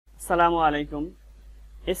আসসালামু আলাইকুম।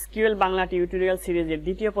 SQL Bangla tutorial সিরিজের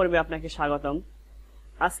দ্বিতীয় পর্বে আপনাকে স্বাগতম।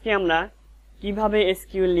 আজকে আমরা কিভাবে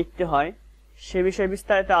SQL লিখতে হয় সে বিষয়ে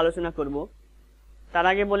বিস্তারিত আলোচনা করব। তার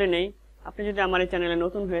আগে বলে নেই, আপনি যদি আমার এই চ্যানেলে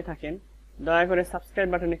নতুন হয়ে থাকেন দয়া করে সাবস্ক্রাইব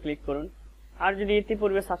বাটনে ক্লিক করুন, আর যদি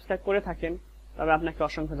ইতিপূর্বে সাবস্ক্রাইব করে থাকেন তবে আপনাকে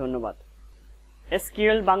অসংখ্য ধন্যবাদ।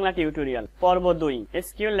 SQL বাংলা টিউটোরিয়াল পর্ব 2,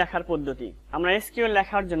 SQL লেখার পদ্ধতি। আমরা SQL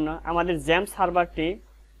লেখার জন্য আমাদের জ্যাম সার্ভারটি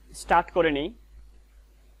স্টার্ট করে নিই।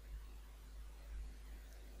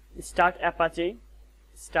 Start Apache,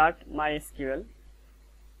 start MySQL।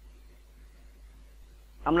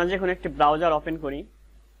 আমরা যখন একটি ব্রাউজার ওপেন করি,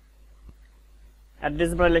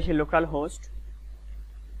 অ্যাড্রেস বারে লিখি লোকালহোস্ট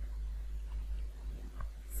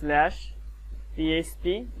 /php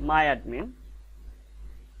myadmin।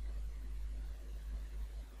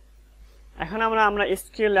 এখন আমরা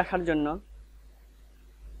SQL লেখার জন্য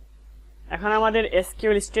আমাদের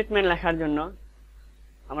SQL স্টেটমেন্ট লেখার জন্য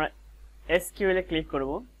আমরা SQL এ ক্লিক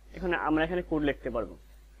করব। আমরা এখানে কোড লিখতে পারবো।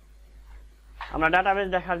 আমরা ডাটাবেস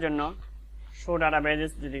দেখার জন্য শো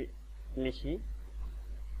ডাটাবেসেস যদি লিখি,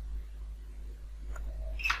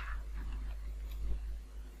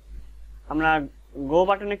 আমরা গো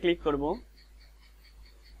বাটনে ক্লিক করব।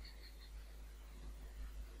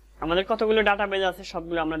 আমাদের কতগুলো ডাটাবেস আছে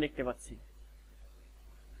সবগুলো আমরা দেখতে পাচ্ছি।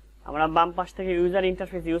 আমরা বাম পাশ থেকে ইউজার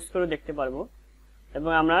ইন্টারফেস ইউজ করে দেখতে পারবো,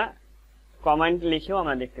 এবং আমরা কমান্ড লিখেও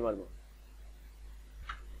আমরা দেখতে পারবো।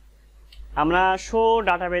 আমরা শো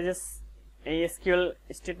ডাটাবেসেস এই SQL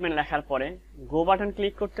স্টেটমেন্ট লেখার পরে গো বাটন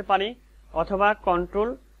ক্লিক করতে পারি অথবা কন্ট্রোল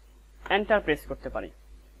এন্টার প্রেস করতে পারি।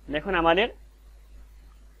 দেখুন আমাদের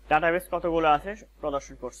ডাটাবেস কতগুলো আছে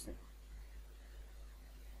প্রদর্শন করছে।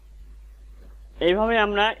 এইভাবে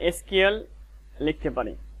আমরা SQL লিখতে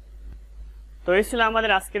পারি। তো এই ছিল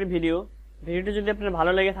আমাদের আজকের ভিডিওটি যদি আপনার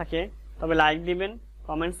ভালো লেগে থাকে তবে লাইক দিবেন,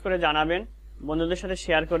 কমেন্টস করে জানাবেন, বন্ধুদের সাথে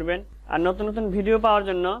শেয়ার করবেন, আর নতুন নতুন ভিডিও পাওয়ার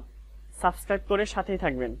জন্য সাবস্ক্রাইব করে সাথেই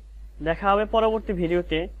থাকবেন। দেখা হবে পরবর্তী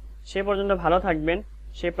ভিডিওতে। সে পর্যন্ত ভালো থাকবেন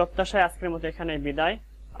সেই প্রত্যাশায় আজকের মতো এখানে বিদায়।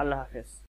 আল্লাহ হাফেজ।